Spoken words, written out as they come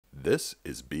This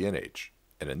is B&H,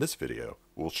 and in this video,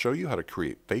 we'll show you how to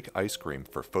create fake ice cream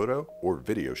for photo or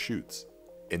video shoots.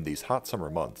 In these hot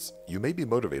summer months, you may be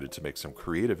motivated to make some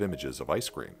creative images of ice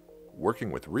cream.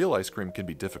 Working with real ice cream can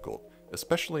be difficult,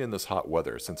 especially in this hot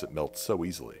weather since it melts so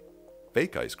easily.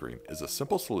 Fake ice cream is a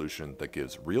simple solution that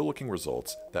gives real-looking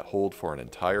results that hold for an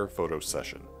entire photo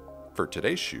session. For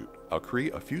today's shoot, I'll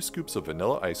create a few scoops of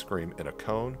vanilla ice cream in a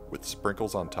cone with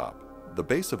sprinkles on top. The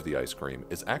base of the ice cream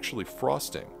is actually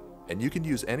frosting, and you can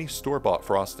use any store-bought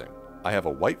frosting. I have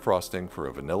a white frosting for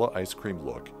a vanilla ice cream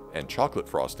look and chocolate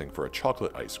frosting for a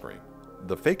chocolate ice cream.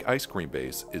 The fake ice cream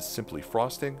base is simply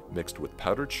frosting mixed with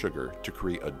powdered sugar to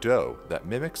create a dough that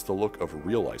mimics the look of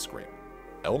real ice cream.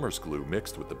 Elmer's glue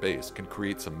mixed with the base can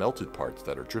create some melted parts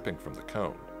that are dripping from the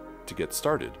cone. To get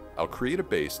started, I'll create a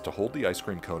base to hold the ice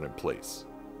cream cone in place.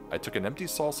 I took an empty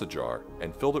salsa jar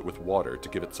and filled it with water to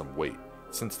give it some weight,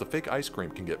 since the fake ice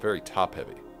cream can get very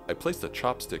top-heavy. I placed a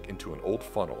chopstick into an old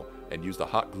funnel and used a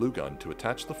hot glue gun to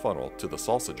attach the funnel to the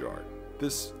salsa jar.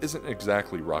 This isn't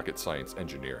exactly rocket science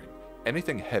engineering.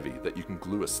 Anything heavy that you can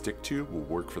glue a stick to will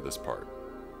work for this part.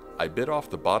 I bit off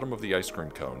the bottom of the ice cream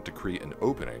cone to create an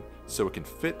opening so it can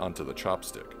fit onto the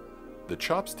chopstick. The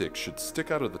chopstick should stick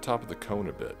out of the top of the cone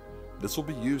a bit. This will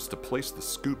be used to place the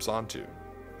scoops onto.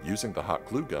 Using the hot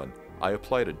glue gun, I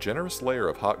applied a generous layer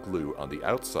of hot glue on the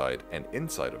outside and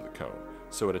inside of the cone,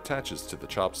 so it attaches to the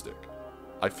chopstick.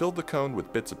 I filled the cone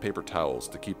with bits of paper towels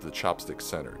to keep the chopstick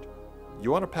centered.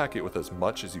 You want to pack it with as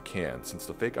much as you can since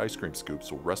the fake ice cream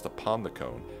scoops will rest upon the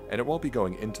cone and it won't be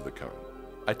going into the cone.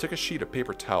 I took a sheet of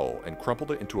paper towel and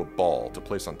crumpled it into a ball to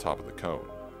place on top of the cone.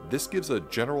 This gives a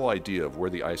general idea of where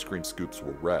the ice cream scoops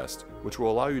will rest, which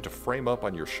will allow you to frame up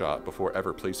on your shot before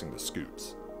ever placing the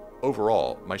scoops.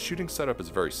 Overall, my shooting setup is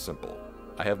very simple.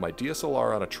 I have my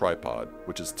DSLR on a tripod,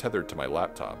 which is tethered to my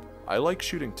laptop. I like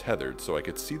shooting tethered so I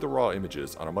could see the raw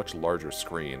images on a much larger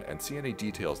screen and see any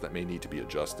details that may need to be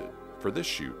adjusted. For this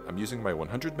shoot, I'm using my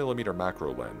 100mm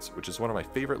macro lens, which is one of my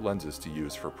favorite lenses to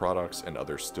use for products and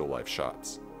other still life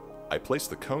shots. I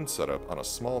placed the cone setup on a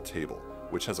small table,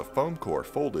 which has a foam core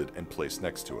folded and placed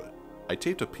next to it. I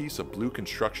taped a piece of blue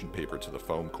construction paper to the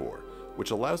foam core,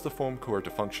 which allows the foam core to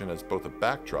function as both a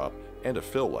backdrop and a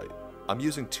fill light. I'm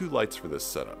using two lights for this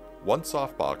setup. One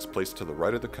softbox placed to the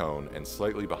right of the cone and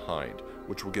slightly behind,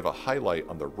 which will give a highlight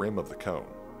on the rim of the cone.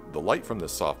 The light from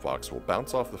this softbox will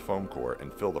bounce off the foam core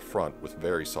and fill the front with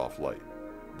very soft light.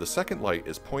 The second light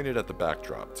is pointed at the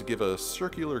backdrop to give a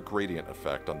circular gradient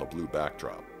effect on the blue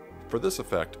backdrop. For this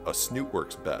effect, a snoot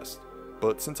works best,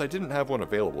 but since I didn't have one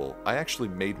available, I actually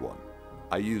made one.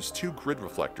 I used two grid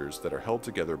reflectors that are held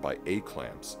together by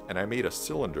A-clamps, and I made a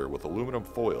cylinder with aluminum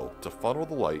foil to funnel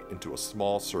the light into a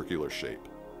small circular shape.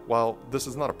 While this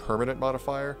is not a permanent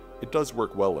modifier, it does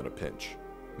work well in a pinch.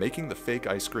 Making the fake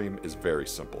ice cream is very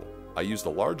simple. I used a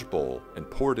large bowl and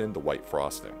poured in the white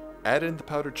frosting. Add in the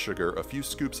powdered sugar a few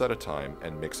scoops at a time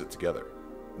and mix it together.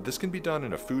 This can be done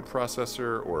in a food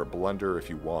processor or a blender if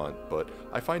you want, but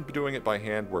I find doing it by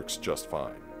hand works just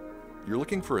fine. You're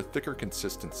looking for a thicker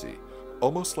consistency,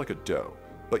 almost like a dough,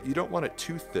 but you don't want it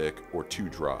too thick or too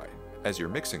dry. As you're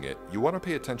mixing it, you want to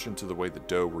pay attention to the way the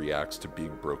dough reacts to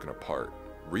being broken apart.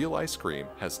 Real ice cream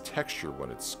has texture when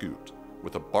it's scooped,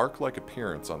 with a bark-like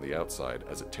appearance on the outside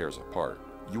as it tears apart.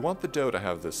 You want the dough to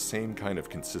have this same kind of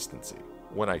consistency.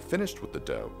 When I finished with the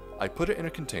dough, I put it in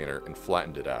a container and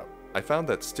flattened it out. I found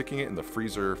that sticking it in the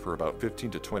freezer for about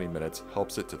 15 to 20 minutes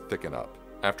helps it to thicken up.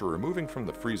 After removing from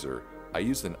the freezer, I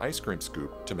used an ice cream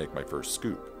scoop to make my first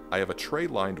scoop. I have a tray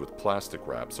lined with plastic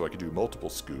wrap so I can do multiple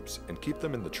scoops and keep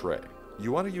them in the tray.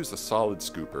 You want to use a solid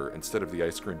scooper instead of the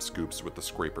ice cream scoops with the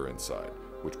scraper inside,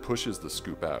 which pushes the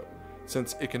scoop out,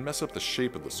 since it can mess up the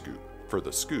shape of the scoop. For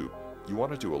the scoop, you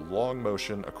want to do a long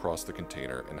motion across the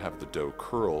container and have the dough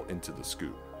curl into the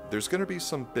scoop. There's going to be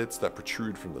some bits that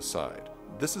protrude from the side.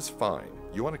 This is fine.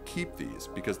 You want to keep these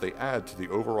because they add to the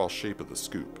overall shape of the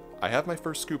scoop. I have my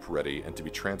first scoop ready and to be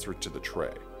transferred to the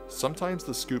tray. Sometimes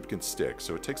the scoop can stick,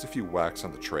 so it takes a few whacks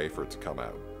on the tray for it to come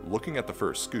out. Looking at the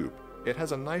first scoop, it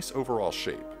has a nice overall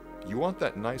shape. You want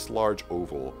that nice large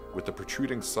oval with the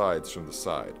protruding sides from the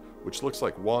side, which looks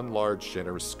like one large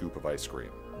generous scoop of ice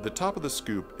cream. The top of the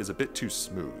scoop is a bit too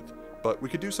smooth, but we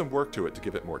could do some work to it to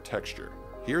give it more texture.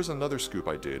 Here's another scoop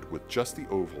I did with just the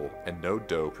oval and no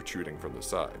dough protruding from the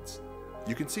sides.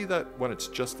 You can see that when it's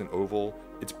just an oval,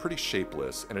 it's pretty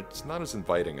shapeless and it's not as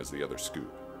inviting as the other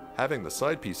scoop. Having the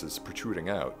side pieces protruding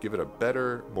out give it a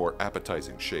better, more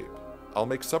appetizing shape. I'll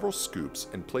make several scoops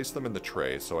and place them in the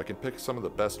tray so I can pick some of the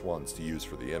best ones to use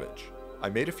for the image. I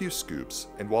made a few scoops,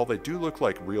 and while they do look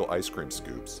like real ice cream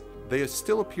scoops, They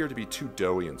still appear to be too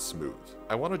doughy and smooth.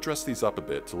 I want to dress these up a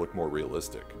bit to look more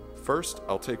realistic. First,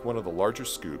 I'll take one of the larger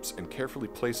scoops and carefully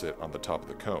place it on the top of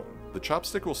the cone. The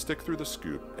chopstick will stick through the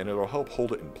scoop and it'll help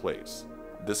hold it in place.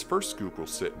 This first scoop will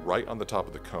sit right on the top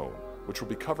of the cone, which will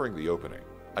be covering the opening.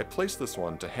 I place this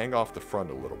one to hang off the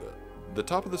front a little bit. The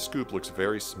top of the scoop looks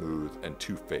very smooth and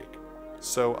too fake.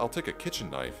 So I'll take a kitchen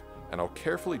knife and I'll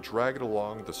carefully drag it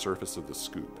along the surface of the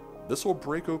scoop. This will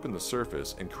break open the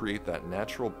surface and create that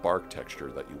natural bark texture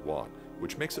that you want,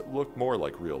 which makes it look more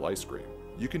like real ice cream.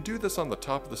 You can do this on the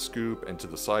top of the scoop and to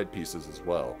the side pieces as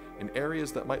well, in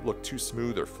areas that might look too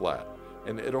smooth or flat,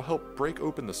 and it'll help break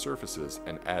open the surfaces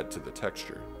and add to the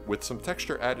texture. With some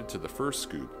texture added to the first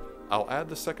scoop, I'll add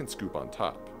the second scoop on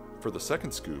top. For the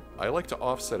second scoop, I like to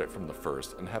offset it from the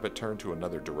first and have it turn to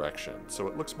another direction so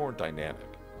it looks more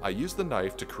dynamic. I use the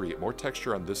knife to create more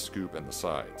texture on this scoop and the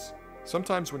sides.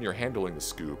 Sometimes when you're handling the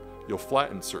scoop, you'll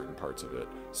flatten certain parts of it,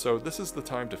 so this is the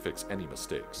time to fix any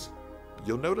mistakes.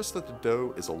 You'll notice that the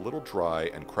dough is a little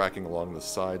dry and cracking along the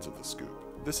sides of the scoop.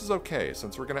 This is okay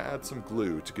since we're going to add some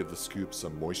glue to give the scoop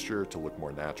some moisture to look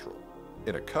more natural.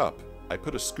 In a cup, I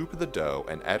put a scoop of the dough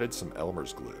and added some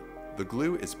Elmer's glue. The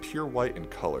glue is pure white in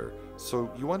color,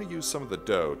 so you want to use some of the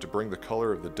dough to bring the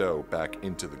color of the dough back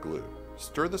into the glue.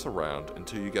 Stir this around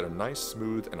until you get a nice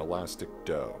smooth and elastic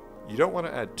dough. You don't want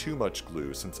to add too much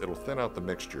glue since it'll thin out the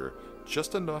mixture,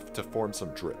 just enough to form some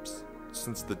drips.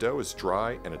 Since the dough is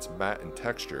dry and it's matte in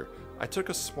texture, I took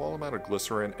a small amount of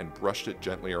glycerin and brushed it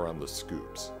gently around the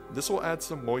scoops. This will add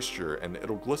some moisture and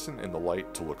it'll glisten in the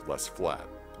light to look less flat.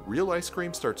 Real ice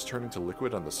cream starts turning to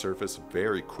liquid on the surface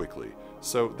very quickly,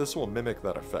 so this will mimic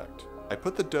that effect. I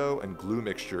put the dough and glue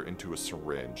mixture into a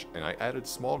syringe and I added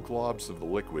small globs of the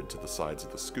liquid to the sides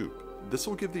of the scoop. This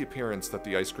will give the appearance that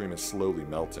the ice cream is slowly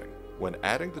melting. When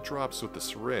adding the drops with the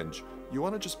syringe, you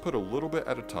want to just put a little bit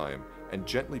at a time and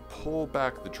gently pull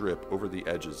back the drip over the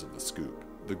edges of the scoop.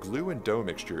 The glue and dough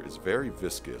mixture is very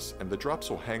viscous and the drops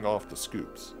will hang off the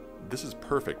scoops. This is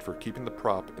perfect for keeping the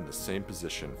prop in the same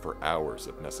position for hours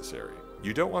if necessary.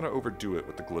 You don't want to overdo it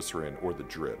with the glycerin or the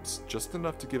drips, just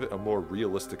enough to give it a more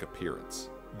realistic appearance.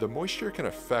 The moisture can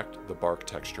affect the bark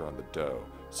texture on the dough,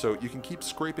 so you can keep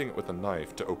scraping it with a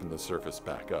knife to open the surface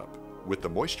back up. With the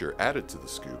moisture added to the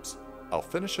scoops, I'll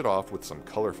finish it off with some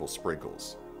colorful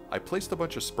sprinkles. I placed a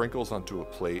bunch of sprinkles onto a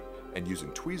plate, and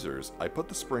using tweezers, I put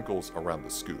the sprinkles around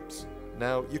the scoops.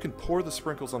 Now, you can pour the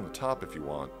sprinkles on the top if you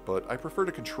want, but I prefer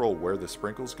to control where the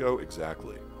sprinkles go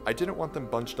exactly. I didn't want them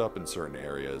bunched up in certain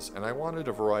areas, and I wanted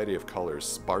a variety of colors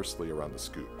sparsely around the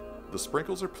scoop. The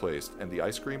sprinkles are placed, and the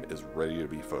ice cream is ready to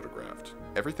be photographed.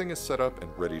 Everything is set up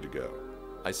and ready to go.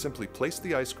 I simply placed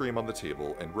the ice cream on the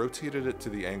table and rotated it to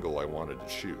the angle I wanted to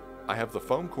shoot. I have the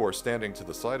foam core standing to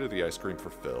the side of the ice cream for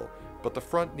fill, but the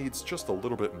front needs just a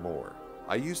little bit more.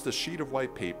 I used a sheet of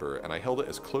white paper and I held it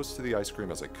as close to the ice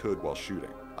cream as I could while shooting.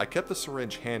 I kept the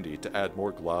syringe handy to add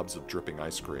more globs of dripping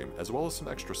ice cream, as well as some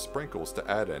extra sprinkles to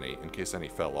add any in case any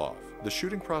fell off. The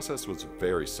shooting process was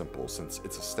very simple since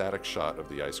it's a static shot of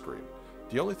the ice cream.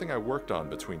 The only thing I worked on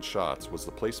between shots was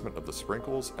the placement of the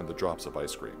sprinkles and the drops of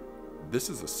ice cream. This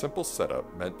is a simple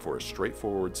setup meant for a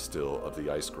straightforward still of the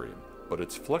ice cream, but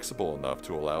it's flexible enough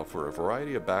to allow for a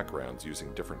variety of backgrounds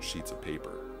using different sheets of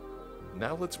paper.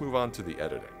 Now let's move on to the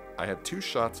editing. I had two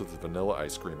shots of the vanilla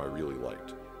ice cream I really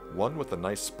liked, one with a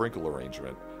nice sprinkle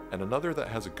arrangement, and another that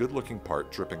has a good looking part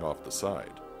dripping off the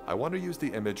side. I want to use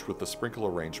the image with the sprinkle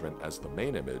arrangement as the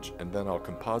main image, and then I'll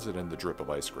composite in the drip of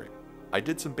ice cream. I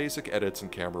did some basic edits in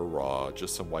Camera Raw,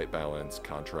 just some white balance,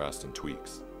 contrast, and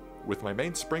tweaks. With my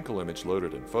main sprinkle image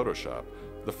loaded in Photoshop,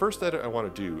 the first edit I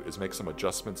want to do is make some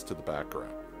adjustments to the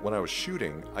background. When I was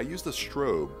shooting, I used a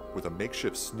strobe with a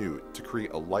makeshift snoot to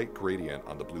create a light gradient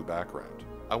on the blue background.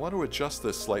 I want to adjust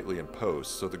this slightly in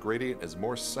post so the gradient is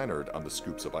more centered on the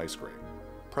scoops of ice cream.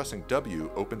 Pressing W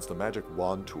opens the magic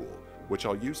wand tool, which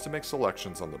I'll use to make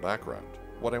selections on the background.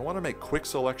 When I want to make quick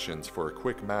selections for a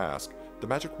quick mask, the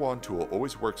magic wand tool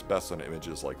always works best on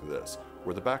images like this,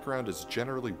 where the background is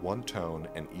generally one tone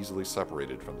and easily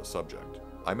separated from the subject.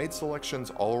 I made selections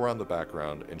all around the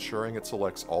background, ensuring it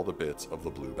selects all the bits of the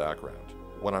blue background.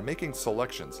 When I'm making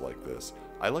selections like this,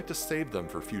 I like to save them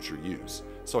for future use,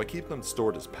 so I keep them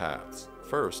stored as paths.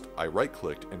 First, I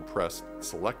right-clicked and pressed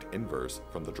Select Inverse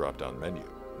from the drop-down menu.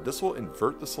 This will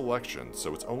invert the selection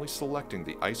so it's only selecting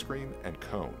the ice cream and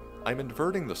cone. I'm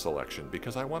inverting the selection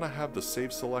because I want to have the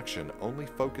saved selection only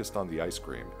focused on the ice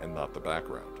cream and not the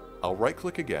background. I'll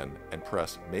right-click again and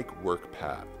press Make Work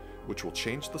Path, which will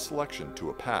change the selection to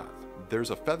a path.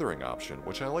 There's a feathering option,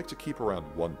 which I like to keep around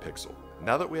 1 pixel.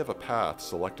 Now that we have a path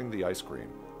selecting the ice cream,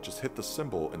 just hit the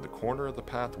symbol in the corner of the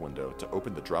path window to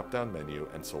open the drop-down menu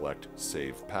and select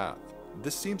Save Path.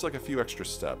 This seems like a few extra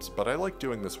steps, but I like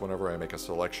doing this whenever I make a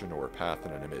selection or a path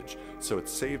in an image, so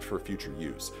it's saved for future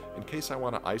use, in case I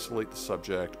want to isolate the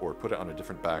subject or put it on a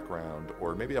different background,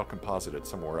 or maybe I'll composite it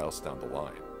somewhere else down the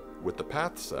line. With the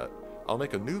path set, I'll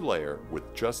make a new layer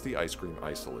with just the ice cream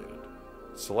isolated.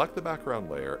 Select the background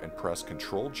layer and press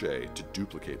Ctrl-J to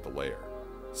duplicate the layer.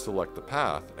 Select the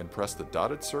path and press the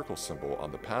dotted circle symbol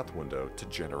on the path window to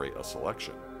generate a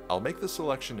selection. I'll make the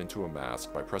selection into a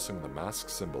mask by pressing the mask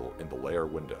symbol in the layer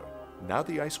window. Now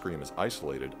the ice cream is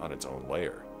isolated on its own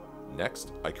layer.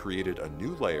 Next, I created a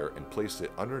new layer and placed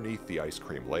it underneath the ice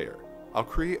cream layer. I'll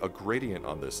create a gradient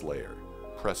on this layer.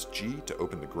 Press G to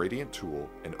open the gradient tool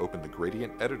and open the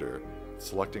gradient editor,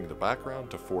 selecting the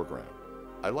background to foreground.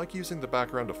 I like using the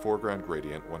background to foreground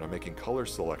gradient when I'm making color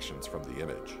selections from the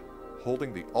image.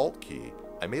 Holding the Alt key,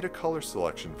 I made a color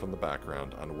selection from the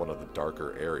background on one of the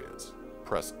darker areas.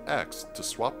 Press X to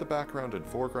swap the background and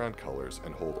foreground colors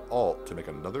and hold Alt to make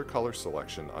another color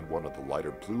selection on one of the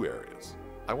lighter blue areas.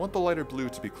 I want the lighter blue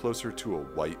to be closer to a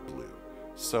white blue,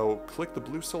 so click the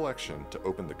blue selection to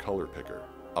open the color picker.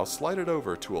 I'll slide it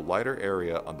over to a lighter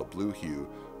area on the blue hue,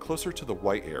 closer to the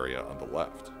white area on the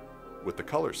left. With the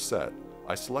colors set,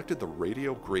 I selected the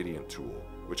Radial Gradient tool,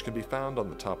 which can be found on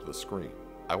the top of the screen.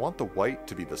 I want the white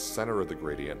to be the center of the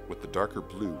gradient with the darker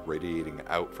blue radiating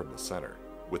out from the center.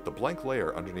 With the blank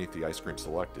layer underneath the ice cream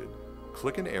selected,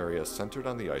 click an area centered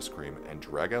on the ice cream and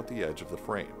drag out the edge of the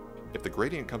frame. If the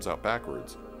gradient comes out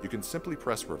backwards, you can simply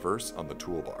press reverse on the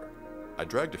toolbar. I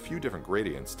dragged a few different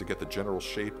gradients to get the general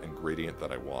shape and gradient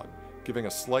that I want, giving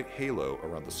a slight halo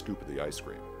around the scoop of the ice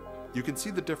cream. You can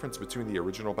see the difference between the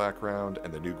original background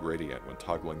and the new gradient when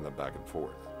toggling them back and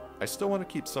forth. I still want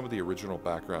to keep some of the original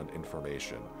background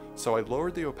information, so I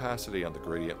lowered the opacity on the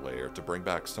gradient layer to bring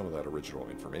back some of that original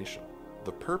information.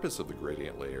 The purpose of the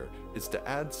gradient layer is to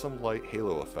add some light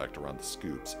halo effect around the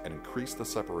scoops and increase the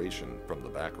separation from the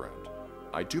background.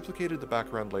 I duplicated the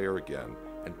background layer again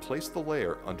and placed the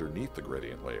layer underneath the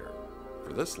gradient layer.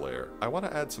 For this layer, I want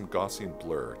to add some Gaussian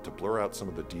blur to blur out some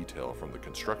of the detail from the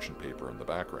construction paper in the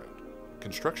background.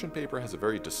 Construction paper has a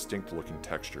very distinct looking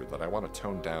texture that I want to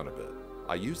tone down a bit.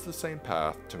 I used the same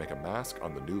path to make a mask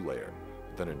on the new layer,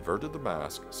 then inverted the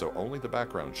mask so only the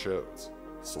background shows.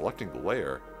 Selecting the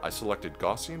layer, I selected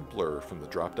Gaussian Blur from the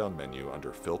drop-down menu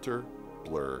under Filter,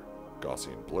 Blur,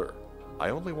 Gaussian Blur. I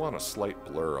only want a slight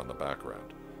blur on the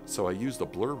background, so I used a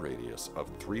blur radius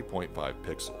of 3.5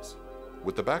 pixels.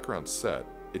 With the background set,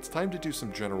 it's time to do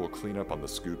some general cleanup on the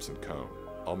scoops and cone.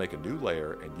 I'll make a new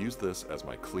layer and use this as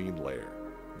my clean layer.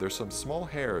 There's some small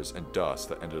hairs and dust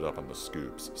that ended up on the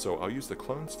scoops, so I'll use the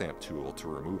Clone Stamp tool to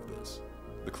remove this.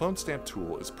 The Clone Stamp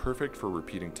tool is perfect for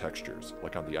repeating textures,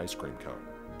 like on the ice cream cone.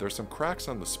 There's some cracks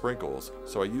on the sprinkles,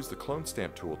 so I used the Clone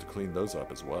Stamp tool to clean those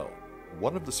up as well.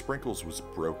 One of the sprinkles was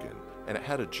broken, and it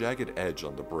had a jagged edge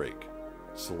on the break.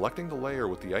 Selecting the layer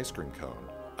with the ice cream cone,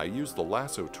 I used the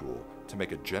Lasso tool to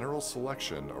make a general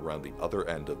selection around the other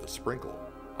end of the sprinkle.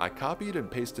 I copied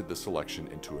and pasted the selection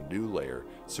into a new layer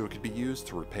so it could be used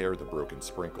to repair the broken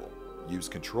sprinkle. Use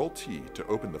Ctrl-T to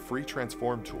open the Free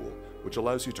Transform tool, which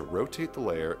allows you to rotate the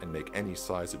layer and make any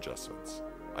size adjustments.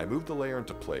 I moved the layer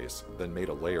into place, then made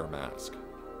a layer mask.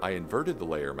 I inverted the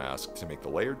layer mask to make the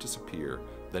layer disappear,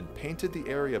 then painted the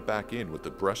area back in with the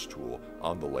brush tool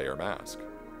on the layer mask.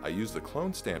 I used the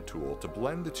Clone Stamp tool to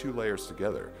blend the two layers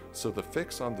together so the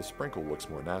fix on the sprinkle looks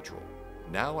more natural.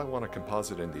 Now I want to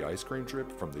composite in the ice cream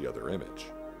drip from the other image.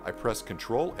 I pressed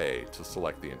Ctrl-A to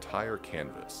select the entire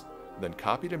canvas, then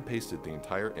copied and pasted the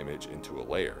entire image into a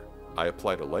layer. I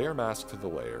applied a layer mask to the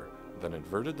layer, then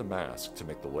inverted the mask to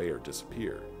make the layer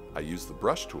disappear. I used the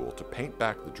brush tool to paint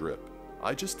back the drip.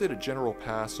 I just did a general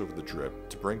pass over the drip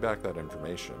to bring back that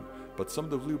information, but some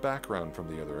of the blue background from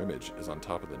the other image is on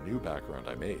top of the new background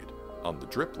I made. On the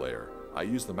drip layer, I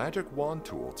used the Magic Wand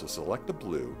tool to select the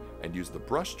blue and use the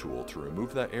brush tool to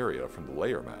remove that area from the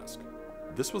layer mask.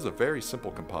 This was a very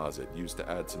simple composite used to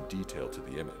add some detail to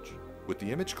the image. With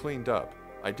the image cleaned up,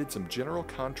 I did some general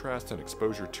contrast and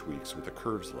exposure tweaks with the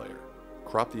curves layer.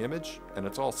 Crop the image, and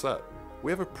it's all set.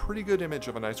 We have a pretty good image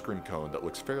of an ice cream cone that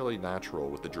looks fairly natural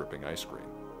with the dripping ice cream.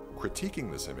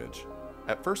 Critiquing this image,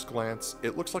 at first glance,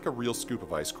 it looks like a real scoop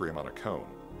of ice cream on a cone.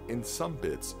 In some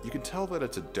bits, you can tell that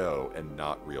it's a dough and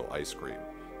not real ice cream,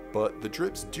 but the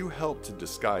drips do help to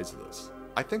disguise this.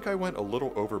 I think I went a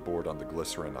little overboard on the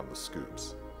glycerin on the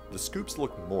scoops. The scoops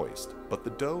look moist, but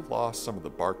the dough lost some of the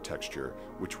bark texture,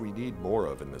 which we need more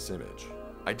of in this image.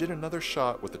 I did another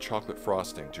shot with the chocolate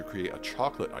frosting to create a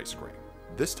chocolate ice cream.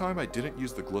 This time I didn't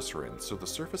use the glycerin, so the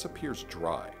surface appears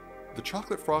dry. The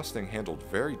chocolate frosting handled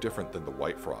very different than the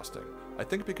white frosting, I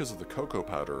think because of the cocoa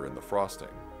powder in the frosting.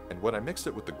 And when I mixed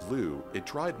it with the glue, it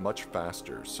dried much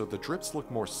faster, so the drips look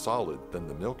more solid than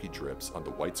the milky drips on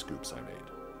the white scoops I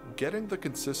made. Getting the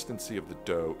consistency of the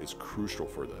dough is crucial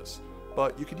for this,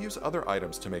 but you could use other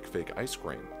items to make fake ice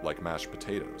cream, like mashed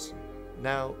potatoes.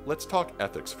 Now, let's talk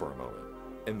ethics for a moment.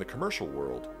 In the commercial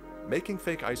world, making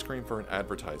fake ice cream for an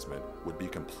advertisement would be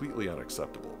completely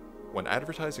unacceptable. When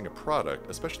advertising a product,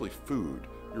 especially food,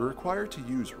 you're required to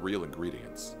use real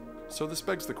ingredients. So this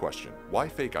begs the question, why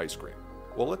fake ice cream?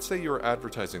 Well, let's say you're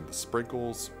advertising the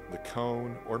sprinkles, the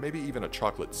cone, or maybe even a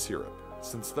chocolate syrup.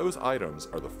 Since those items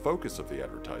are the focus of the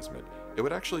advertisement, it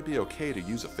would actually be okay to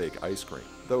use a fake ice cream,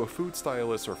 though a food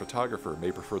stylist or photographer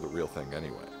may prefer the real thing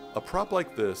anyway. A prop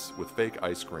like this with fake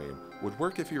ice cream would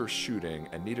work if you were shooting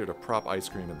and needed a prop ice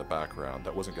cream in the background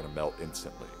that wasn't going to melt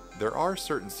instantly. There are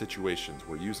certain situations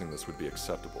where using this would be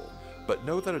acceptable, but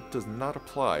know that it does not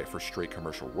apply for straight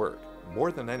commercial work.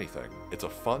 More than anything, it's a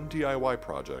fun DIY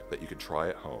project that you can try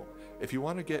at home if you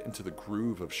want to get into the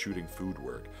groove of shooting food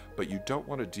work, but you don't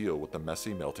want to deal with the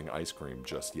messy melting ice cream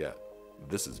just yet.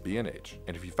 This is B&H,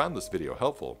 and if you found this video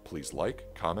helpful, please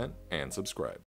like, comment, and subscribe.